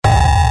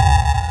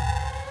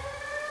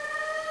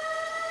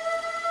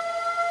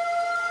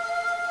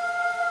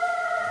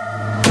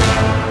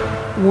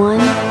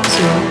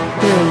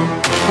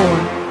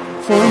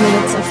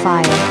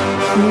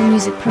Fire. New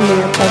music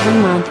premiere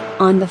every month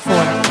on the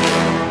 4th.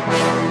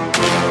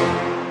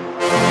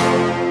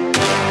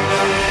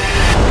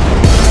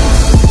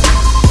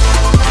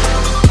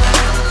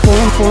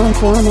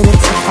 4 Minutes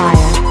of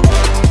Fire.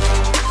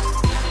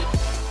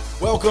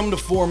 Welcome to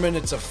 4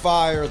 Minutes of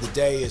Fire. The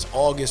day is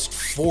August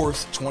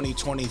 4th,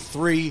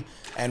 2023,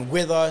 and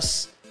with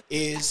us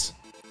is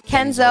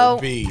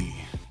Kenzo B.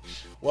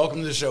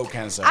 Welcome to the show,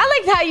 Kenzo. I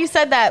liked how you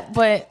said that,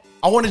 but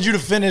I wanted you to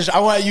finish. I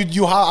wanted you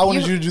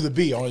to do the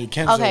B. I wanted you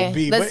Kenzo okay,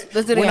 B. Let's do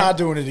it we're again. not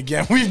doing it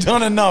again. We've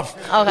done enough.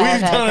 We've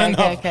done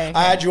enough. Okay.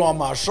 I had you on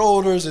my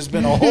shoulders. It's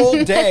been a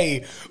whole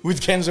day with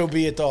Kenzo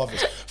B at the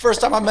office.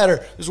 First time I met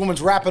her, this woman's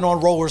rapping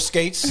on roller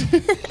skates.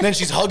 Then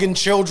she's hugging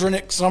children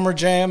at Summer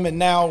Jam, and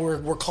now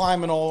we're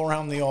climbing all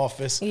around the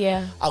office.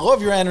 Yeah. I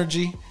love your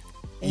energy.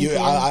 Thank you.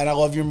 I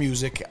love your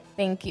music.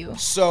 Thank you.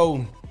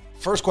 So,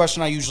 first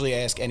question I usually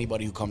ask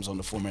anybody who comes on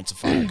the 4 Minutes of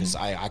Fire, because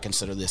I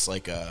consider this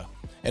like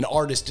an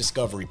artist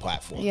discovery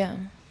platform. Yeah.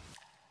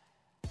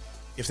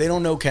 If they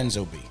don't know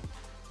Kenzo B,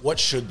 what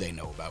should they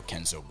know about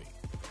Kenzo B?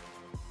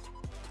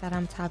 That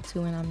I'm top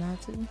 2 and I'm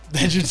not 2.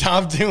 That you're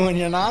top 2 and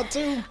you're not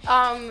 2?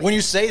 When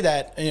you say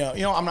that, you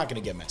know, I'm not going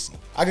to get messy.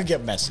 I could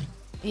get messy.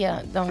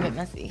 Yeah, don't get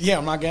messy. Yeah,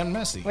 I'm not getting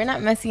messy. We're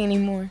not messy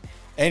anymore.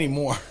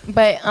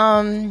 But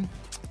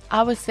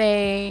I would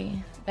say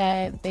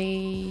that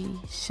they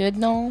should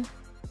know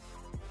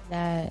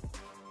that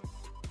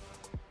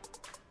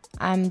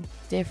I'm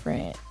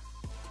different.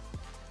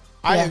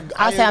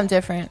 I'll say I'm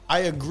different. I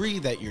agree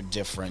that you're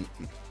different.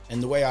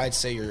 And the way I'd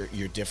say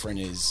you're different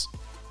is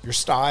your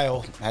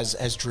style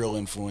has drill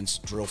influence,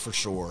 drill for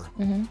sure.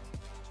 Mm-hmm.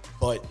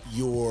 But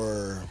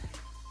your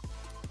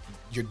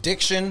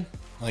diction,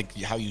 like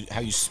how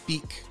you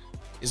speak,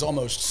 is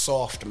almost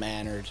soft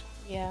mannered.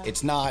 Yeah.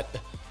 It's not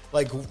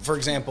like, for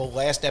example,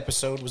 last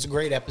episode was a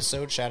great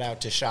episode. Shout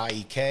out to Shy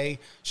EK.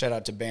 Shout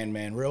out to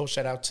Bandman Real.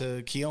 Shout out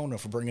to Kiona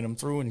for bringing them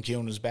through. And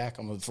Kiona's back.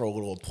 I'm going to throw a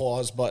little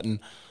applause button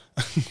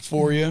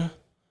for you.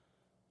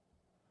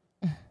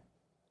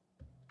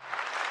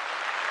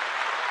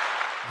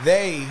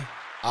 They,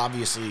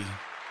 obviously,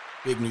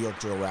 big New York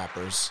drill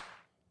rappers,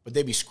 but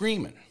they be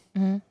screaming.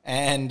 Mm-hmm.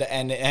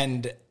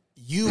 And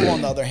you,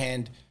 on the other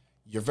hand,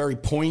 you're very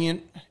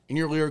poignant in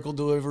your lyrical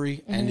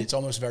delivery, and it's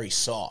almost very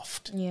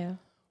soft. Yeah.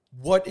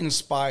 What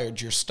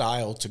inspired your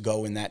style to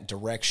go in that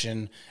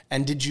direction?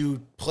 And did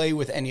you play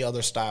with any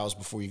other styles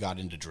before you got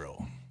into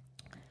drill?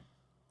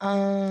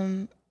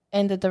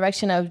 In the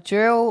direction of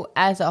drill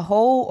as a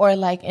whole, or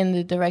like in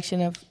the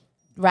direction of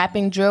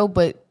rapping drill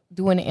but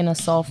doing it in a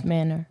soft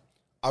manner?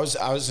 I was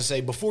to say,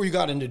 before you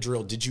got into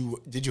drill, did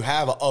you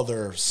have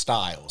other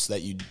styles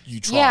that you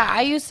tried? Yeah,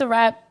 I used to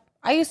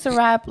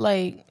rap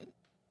like,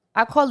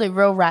 I call it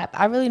real rap.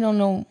 I really don't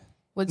know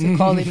what to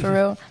call it for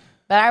real,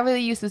 but I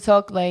really used to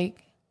talk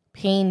like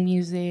pain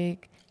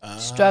music,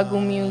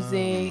 struggle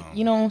music,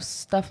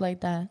 stuff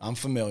like that. I'm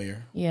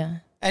familiar. Yeah.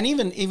 And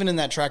even in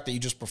that track that you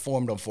just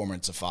performed on 4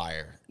 Minutes of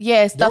Fire.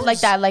 Yeah, stuff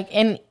like that. Like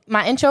in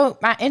my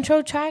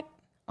intro track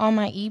on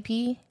my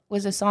EP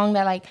was a song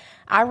that like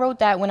I wrote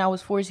that when I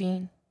was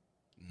 14.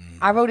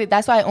 I wrote it.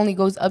 That's why it only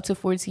goes up to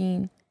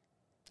 14.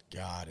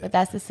 Got it. But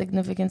that's the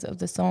significance of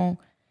the song,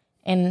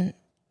 and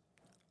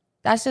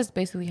that's just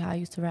basically how I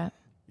used to rap.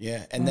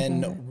 Yeah, and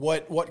then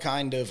what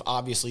kind of,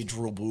 obviously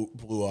drill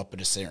blew up at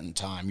a certain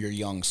time. You're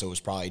young, so it was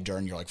probably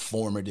during your like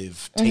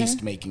formative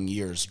taste making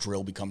years.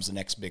 Drill becomes the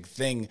next big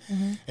thing,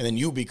 and then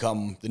you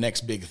become the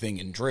next big thing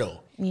in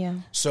drill. Yeah.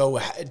 So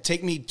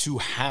take me to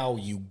how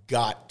you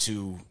got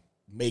to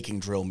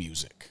making drill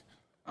music.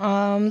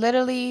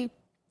 Literally,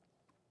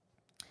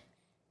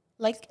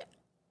 like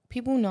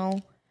people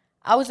know,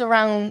 I was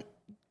around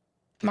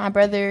my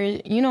brother,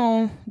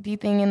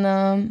 D-Thing and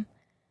them.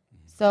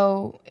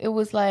 So it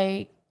was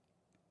like,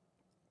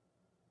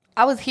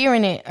 I was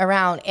hearing it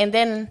around. And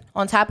then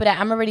on top of that,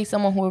 I'm already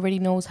someone who already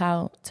knows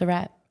how to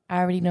rap. I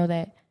already know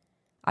that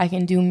I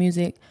can do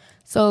music.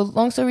 So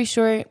long story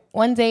short,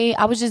 one day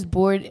I was just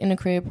bored in the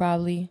crib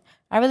probably.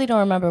 I really don't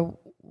remember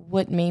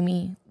what made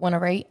me want to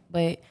write,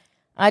 but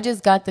I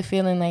just got the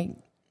feeling like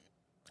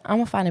I'm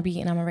going to find a beat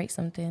and I'm going to write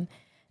something.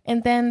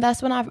 And then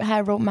that's when I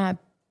had wrote my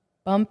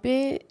Bump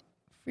It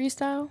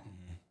freestyle.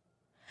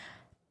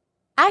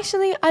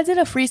 Actually, I did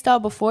a freestyle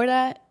before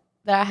that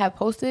I had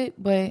posted,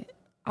 but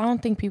I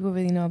don't think people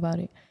really know about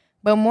it.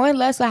 But more or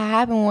less what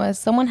happened was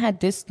someone had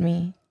dissed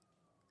me,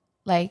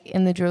 like,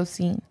 in the drill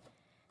scene.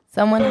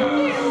 Someone had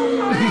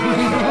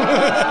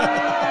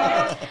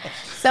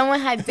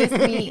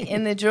dissed me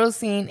in the drill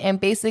scene, and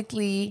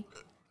basically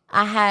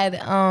I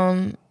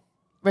had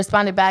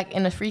responded back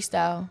in a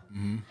freestyle.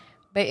 Mm-hmm.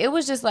 But it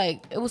was just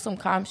like, it was some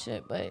calm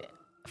shit. But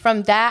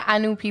from that, I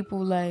knew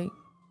people, like,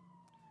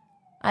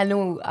 I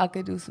knew I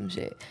could do some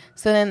shit.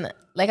 So then,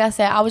 like I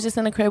said, I was just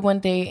in the crib one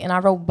day and I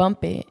wrote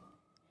Bump It.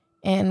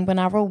 And when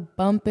I wrote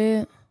Bump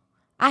It,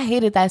 I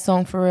hated that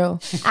song for real.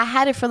 I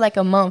had it for like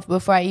a month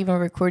before I even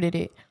recorded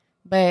it.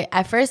 But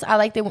at first, I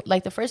liked it.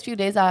 Like the first few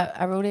days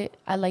I wrote it,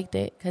 I liked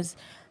it because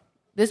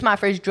this is my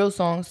first drill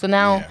song. So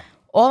now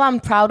all I'm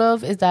proud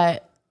of is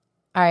that,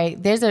 all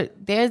right, there's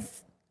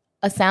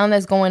a sound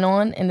that's going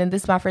on, and then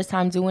this is my first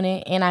time doing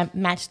it, and I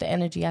matched the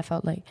energy. I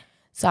felt like,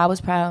 so I was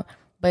proud,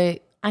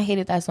 but I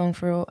hated that song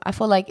for real. I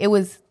felt like it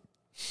was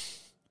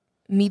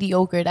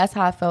mediocre. That's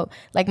how I felt.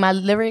 Like my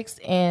lyrics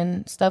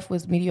and stuff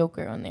was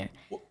mediocre on there.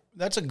 Well,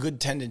 that's a good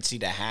tendency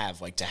to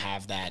have, like to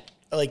have that.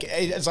 Like,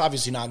 it's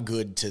obviously not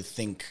good to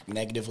think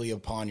negatively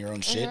upon your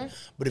own shit,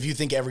 but if you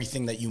think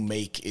everything that you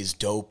make is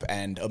dope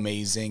and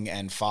amazing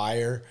and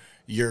fire,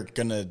 you're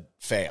gonna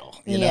fail.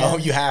 You know,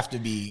 you have to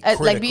be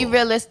critical. Like, be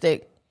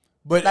realistic.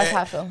 But that's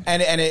how I feel.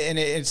 And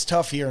it's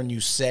tough hearing you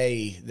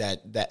say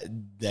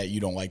that you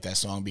don't like that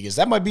song, because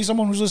that might be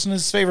someone who's listening to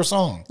his favorite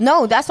song.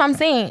 No, that's what I'm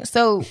saying.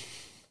 So,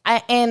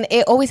 and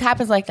it always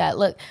happens like that.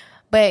 Look,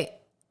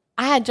 but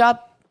I had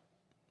dropped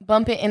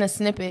Bump It in a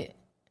snippet.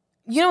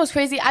 You know what's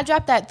crazy? I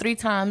dropped that 3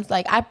 times.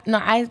 Like,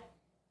 I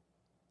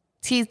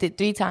teased it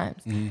 3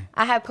 times.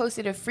 I had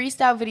posted a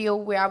freestyle video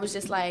where I was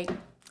just like,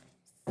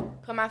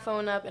 put my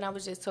phone up and I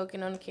was just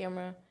talking on the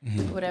camera,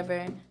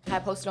 whatever. I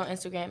had posted on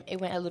Instagram. It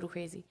went a little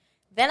crazy.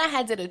 Then I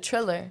had did a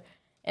Triller,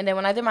 and then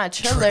when I did my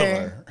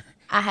Triller,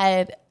 I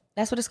had,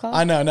 that's what it's called?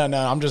 I know, no.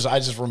 I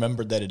just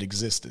remembered that it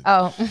existed.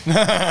 Oh.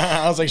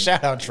 I was like,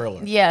 shout out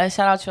Triller. Yeah,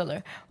 shout out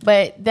Triller.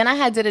 But then I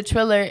had did a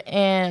Triller,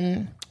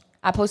 and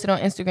I posted on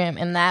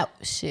Instagram, and that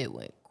shit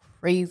went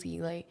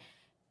crazy. Like,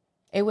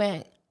 I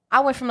went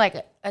from like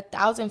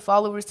 1,000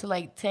 followers to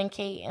like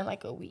 10K in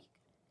like a week.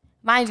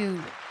 Mind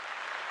you,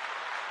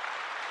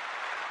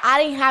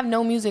 I didn't have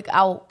no music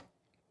out.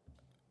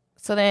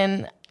 So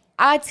then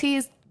I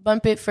teased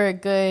Bump It for a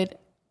good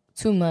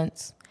 2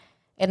 months.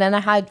 And then I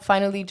had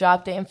finally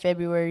dropped it in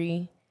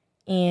February,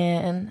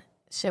 and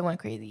shit went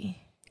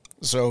crazy.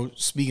 So,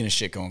 speaking of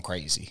shit going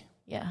crazy.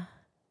 Yeah.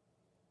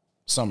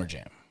 Summer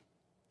Jam.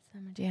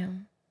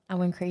 I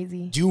went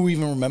crazy. Do you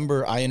even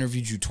remember I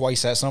interviewed you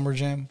twice at Summer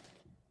Jam?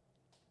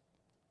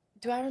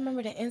 Do I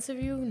remember the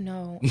interview?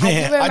 No.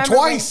 Yeah,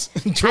 twice.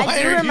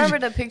 I do remember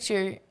the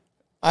picture.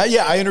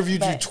 Yeah, I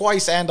interviewed you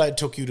twice, and I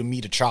took you to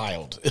meet a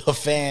child, a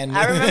fan.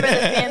 I remember the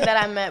fan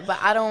that I met, but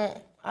I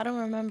don't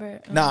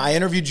remember. Nah, I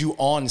interviewed you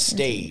on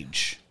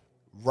stage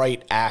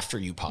right after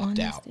you popped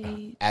out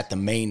at the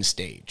main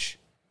stage.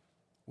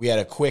 We had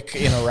a quick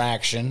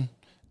interaction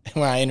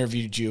when I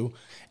interviewed you,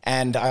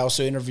 and I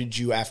also interviewed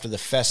you after the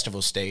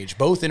festival stage.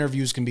 Both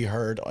interviews can be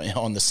heard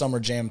on the Summer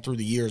Jam Through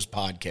the Years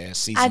podcast,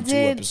 season 2,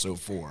 episode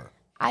 4.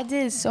 I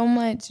did so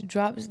much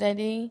drops that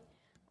day.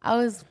 I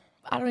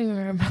don't even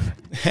remember.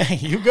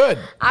 You good?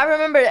 I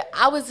remember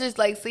I was just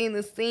like saying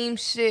the same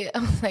shit. I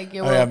was like,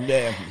 yo,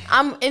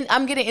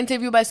 I'm getting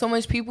interviewed by so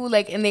much people,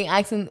 like, and they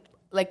asking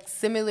like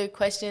similar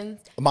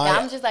questions.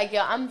 I'm just like,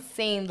 yo, I'm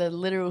saying the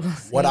literal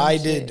same What I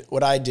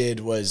did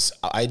was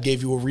I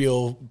gave you a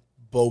real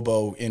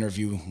Bobo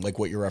interview, like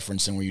what you're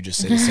referencing, where you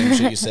just say the same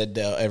shit you said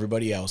to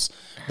everybody else.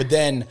 But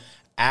then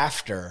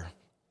after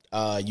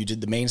you did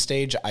the main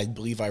stage, I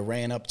believe I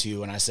ran up to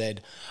you and I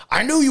said,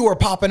 I knew you were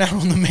popping out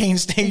on the main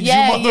stage, you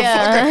motherfucker.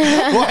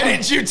 Yeah. Why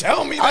didn't you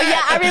tell me that? Oh,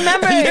 yeah, I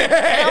remember. And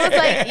I was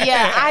like,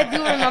 yeah, I do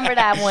remember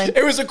that one.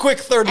 It was a quick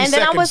 30-second scream. And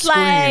then I was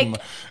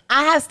like,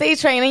 I have stage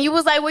training. And you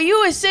was like, well, you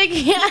was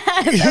shaking your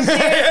ass up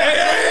there.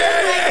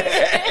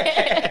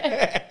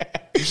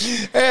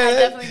 I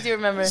definitely do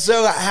remember.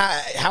 So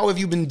how have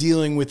you been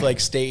dealing with like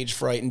stage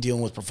fright and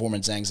dealing with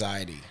performance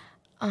anxiety?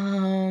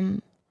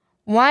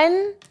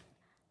 One,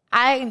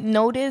 I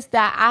noticed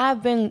that I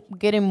have been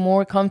getting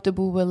more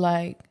comfortable with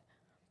like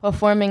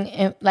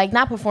performing, like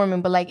not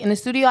performing, but like in the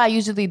studio. I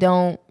usually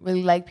don't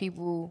really like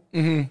people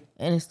in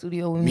the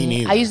studio with me.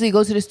 Neither. I usually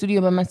go to the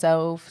studio by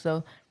myself.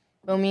 So,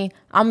 feel me?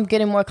 I'm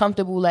getting more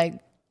comfortable like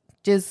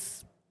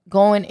just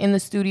going in the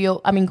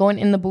studio. I mean, going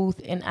in the booth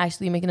and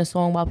actually making a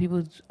song while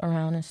people's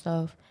around and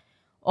stuff.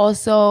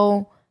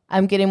 Also,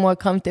 I'm getting more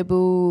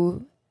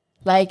comfortable.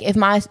 Like if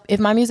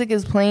my music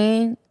is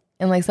playing,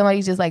 and like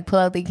somebody just like pull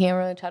out the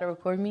camera and try to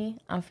record me,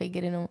 I'm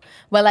faking it.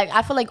 But like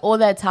I feel like all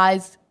that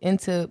ties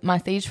into my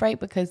stage fright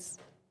because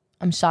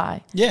I'm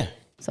shy. Yeah.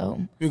 So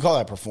you can call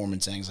that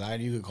performance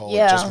anxiety. You could call it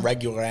just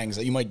regular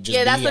anxiety. You might just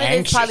be that's what anxious.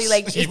 It is. Probably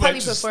like it's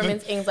probably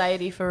performance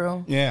anxiety for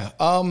real. Yeah.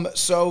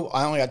 So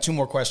I only got 2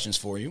 more questions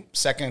for you.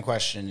 Second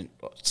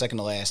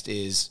to last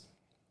is,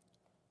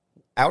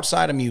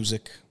 outside of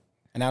music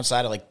and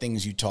outside of like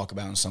things you talk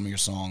about in some of your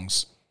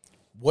songs,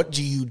 what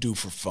do you do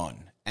for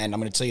fun? And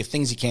I'm going to tell you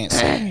things you can't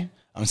say.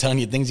 I'm telling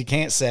you things you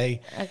can't say.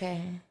 Okay.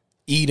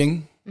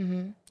 Eating,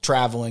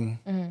 traveling,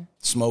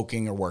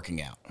 smoking, or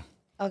working out.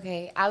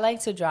 Okay. I like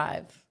to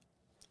drive.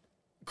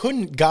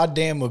 Couldn't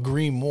goddamn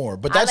agree more.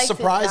 But that's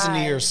surprising to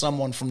hear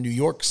someone from New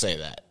York say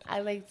that.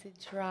 I like to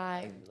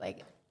drive.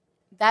 Like,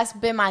 that's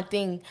been my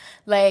thing.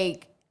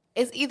 Like,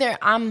 it's either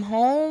I'm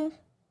home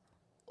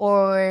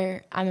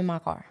or I'm in my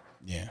car.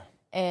 Yeah.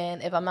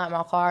 And if I'm not in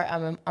my car,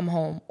 I'm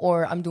home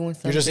or I'm doing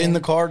something. You're just in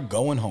the car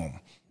going home.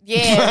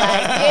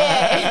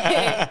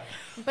 Yeah,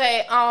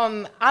 But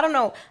I don't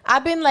know.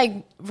 I've been like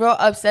real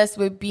obsessed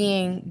with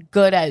being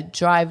good at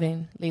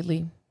driving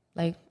lately.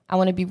 Like I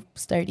want to be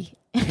sturdy.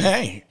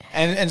 Hey,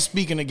 and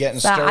speaking of getting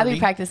sturdy, I'll be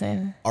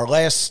practicing. Our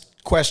last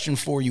question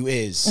for you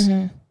is: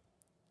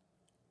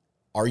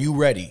 Are you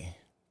ready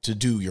to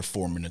do your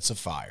 4 minutes of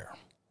fire.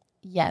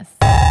 Yes.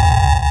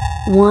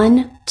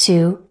 1,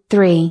 2,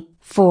 3,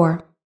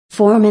 4.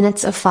 4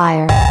 minutes of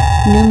fire.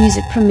 New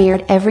music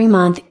premiered every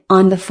month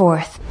on the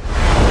 4th.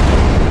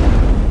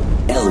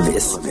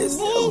 Elvis.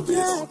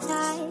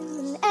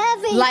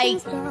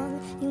 Like,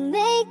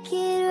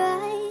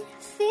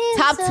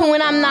 top 2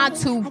 and I'm not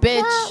too,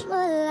 bitch.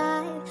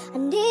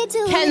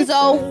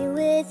 Kenzo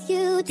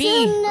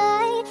B.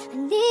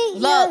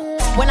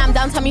 Look, when I'm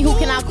down, tell me who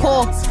can I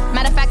call.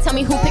 Matter of fact, tell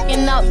me who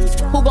picking up.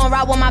 Who gon'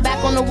 ride with my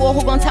back on the wall?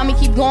 Who gon' tell me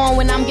keep going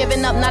when I'm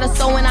giving up? Not a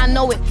soul and I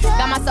know it.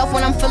 Got myself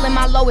when I'm feeling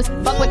my lowest.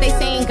 Fuck what they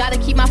saying, gotta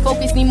keep my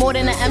focus. Need more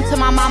than an M to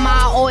my mama,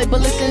 I owe it.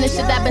 But listen to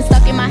shit that been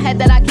stuck in my head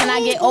that I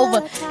cannot get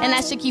over. And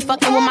that shit keep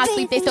fucking with my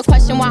sleep. They still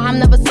question why I'm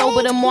never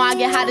sober. The more I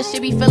get high, the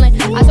shit be feeling.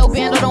 I told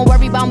Bando, don't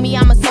worry about me,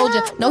 I'm a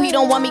soldier. No, he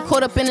don't want me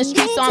caught up in the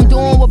streets, so I'm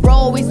doing what bro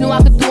always knew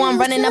I could do. I'm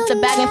running up the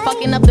bag and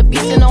fucking up the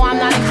beats. And no, I'm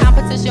not in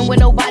competition with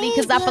nobody,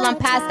 cause I feel I'm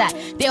past that.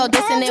 They all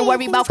dissing and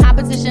worry about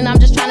competition. I'm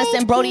just trying to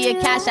send Brody a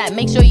cash app.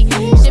 Make sure he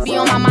should be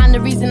on my mind, the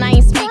reason I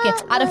ain't speaking.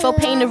 I done feel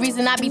pain, the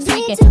reason I be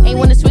tweaking. Ain't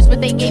wanna switch,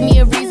 but they gave me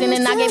a reason.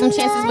 And I gave them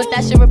chances, but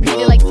that shit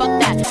repeated. Like, fuck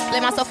that.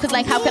 Blame myself, cause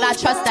like, how could I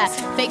trust that?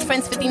 Fake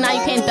friends 59,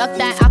 you can't duck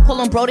that. I call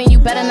them Brody, you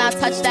better not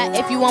touch that.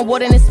 If you want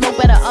water and smoke,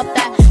 better up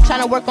that.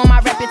 Trying to work on my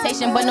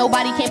reputation, but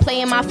nobody can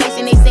play in my face.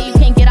 And they say you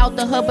can't get out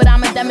the hood, but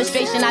I'm a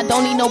demonstration. I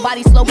don't need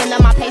nobody slowing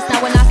up my pace.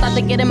 Now when I start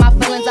to get in my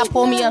feelings, I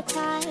pull me up.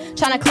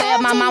 Tryna clear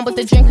up my mind with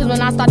the drink, cause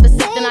when I start to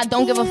sip, then I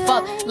don't give a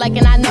fuck. Like,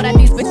 and I know that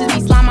these bitches be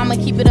slime, I'ma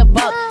keep it a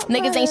buck.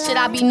 Niggas ain't shit,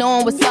 I be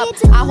knowing what's up.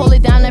 I hold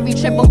it down every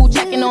trip, but who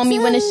checking on me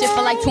when this shit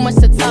feel like too much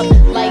to tuck?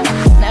 Like,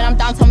 now that I'm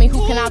down, tell me who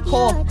can I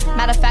call?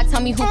 Matter of fact,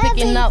 tell me who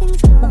picking up.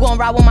 Who gon'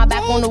 ride with my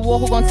back on the wall?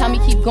 Who gon' tell me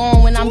keep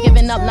going when I'm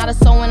giving up? Not a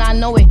soul when I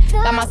know it.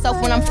 Got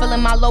myself when I'm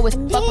feeling my lowest.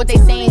 Fuck what they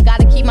saying,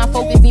 gotta keep my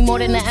focus. Need more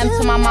than an M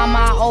to my mama,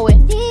 I owe it.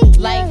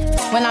 Like,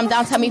 when I'm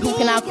down, tell me who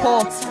can I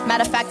call?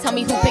 Matter of fact, tell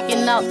me who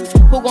picking up.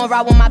 Who gon'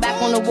 ride with my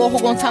back on the wall? Who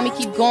gon' tell me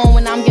keep going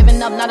when I'm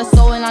giving up? Not a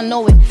soul and I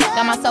know it.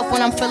 Got myself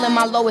when I'm feeling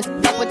my lowest.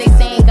 Fuck what they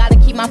saying, gotta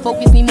keep my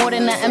focus. Need more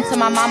than an M to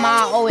my mama,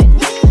 I owe it.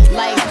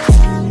 Like,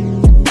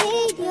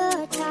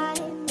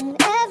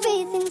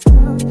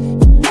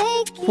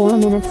 4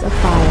 minutes of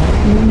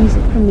fire. New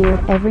music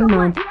premiered every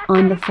month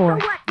on the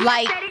 4th.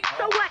 Like,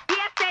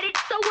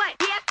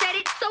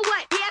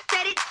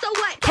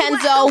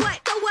 Kenzo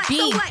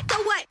B.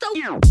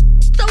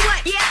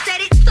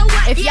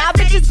 If y'all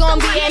bitches gon'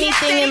 be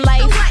anything in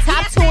life,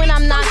 top 2 and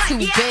I'm not too,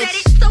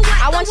 bitch.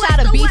 I want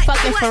y'all to be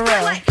fucking for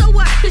real.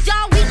 Cause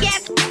y'all weak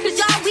ass, cause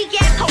y'all weak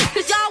ass hoes,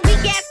 cause y'all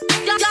weak ass,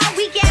 y'all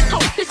weak ass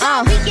hoes, cause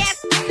y'all weak ass,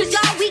 cause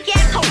y'all weak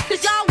ass hoes,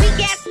 cause y'all weak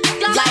ass,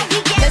 like,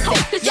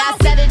 listen, y'all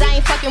said it, I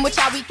ain't fucking with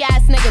y'all weak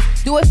ass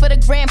niggas. Do it for the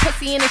gram,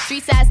 pussy in the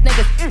streets ass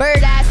niggas.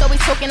 Bird ass, always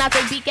talking out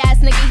their beak ass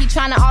nigga. He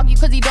tryna argue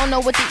cause he don't know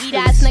what to eat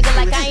ass nigga.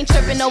 Like, I ain't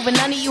tripping over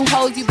none of you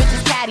hoes, you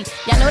bitches catty.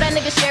 Y'all know that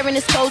nigga sharing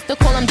his toes, still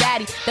call him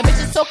daddy. The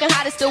bitches talking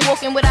hot is still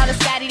walking without a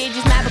scatty. They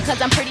just mad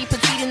because I'm pretty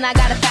petite and I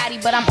got a fatty,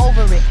 but I'm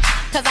over it.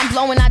 Cause I'm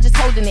blowing, not just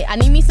holding it. I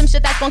need me some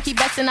shit that's gon' keep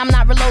bustin', I'm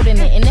not reloading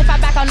it. And if I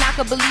back out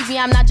knocker, believe me,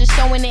 I'm not just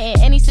showing it.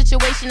 In any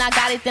situation I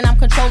got it, then I'm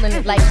controlling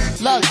it. Like,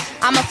 look,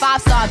 I'm a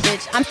 5-star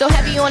bitch. I'm still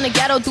heavy on the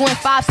ghetto doing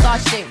 5-star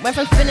shit. Went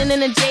from spinning in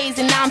the J's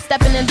and now I'm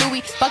stepping in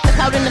Louis. Fuck the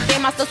cloud and the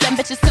fame, I still send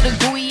bitches to the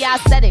gooey. Yeah,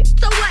 I said it.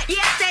 So what?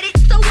 Yeah, I said it.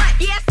 So what?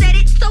 Yeah, I said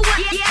it. So what?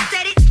 Yeah, I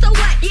said it. So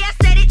what? Yeah, I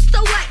said it.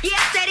 So what?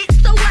 Yeah, I said it.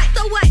 So what?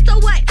 So what? So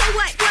what? So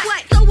what?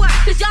 What? So what?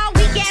 Cause y'all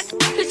weak ass,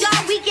 cause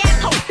y'all weak ass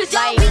hoes, cause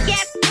y'all weak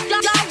ass,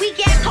 y'all weak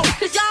ass hoes,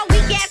 cause y'all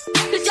weak ass,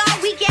 cause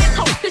y'all weak ass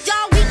hoes, cause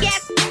y'all weak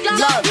ass,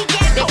 y'all weak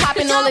ass. They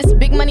popping all this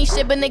big money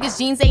shit, but niggas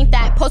jeans ain't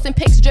that. Posting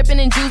pics, dripping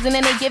and juice, and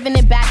then they giving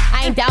it back.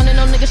 I ain't down in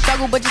no nigga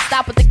struggle, but just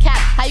stop with the cap.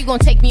 How you gon'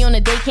 take me on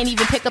a date? Can't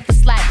even pick up the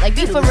slack. Like,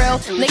 be for real,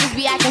 niggas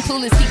be acting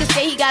clueless. He could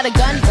say he got a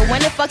gun, but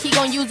when the fuck he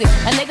gon' use it?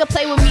 A nigga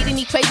play with me, then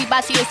he crazy,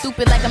 bossy or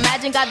stupid. Like,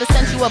 imagine God just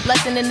sent you a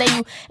blessing, and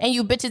then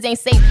you bitches ain't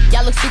safe.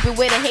 Y'all look stupid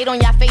with a hate on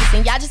y'all face,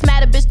 and y'all just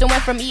mad a bitch that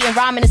went from eating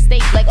ramen to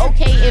steak. Like,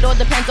 okay, it all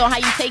depends on how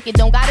you take it.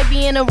 Don't gotta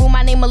be in a room,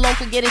 my name alone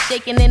could get it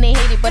shaken, then they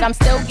hate it. But I'm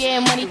still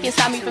getting money, can't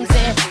stop me from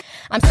saying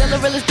I'm still the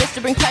realest bitch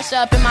to bring pressure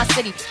up in my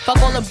city.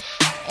 Fuck all the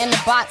and the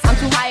bots. I'm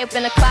too high up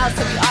in the clouds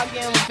to be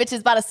arguing with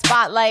bitches by the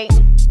spotlight.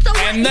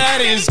 And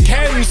that is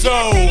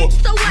Kenzo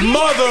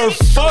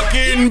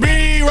motherfucking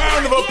B.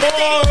 Round of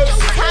applause.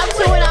 Top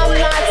 2 and I'm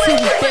not too,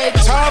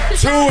 bitch. Top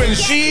 2 and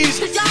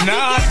she's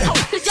not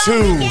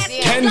 2.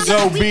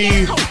 Kenzo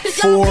B.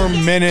 4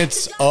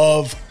 minutes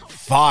of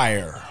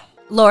fire.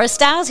 Laura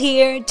Styles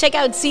here. Check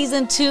out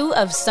season 2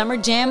 of Summer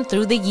Jam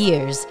Through the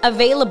Years,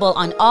 available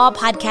on all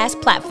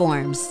podcast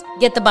platforms.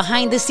 Get the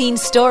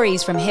behind-the-scenes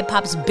stories from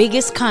hip-hop's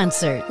biggest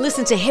concert.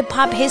 Listen to Hip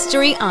Hop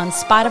History on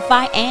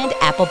Spotify and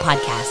Apple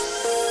Podcasts.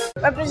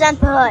 Represent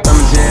the hood.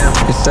 Summer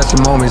Jam is such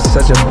a moment, it's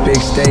such a big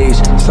stage.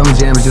 Summer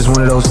Jam is just one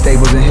of those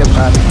staples in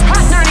hip-hop.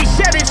 Hot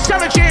 97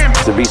 Summer Jam.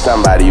 To be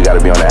somebody, you gotta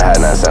be on that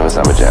Hot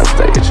 97 Summer Jam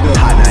stage.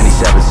 Hot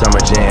 97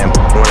 Summer Jam,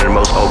 one of the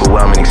most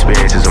overwhelming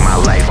experiences of my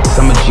life.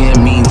 Summer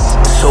Jam means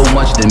so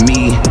much to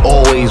me.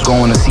 Always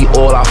going to see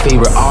all our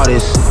favorite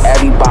artists.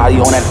 Everybody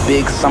on that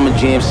big Summer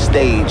Jam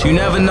stage. You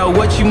never know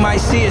what you might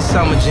see at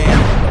Summer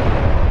Jam.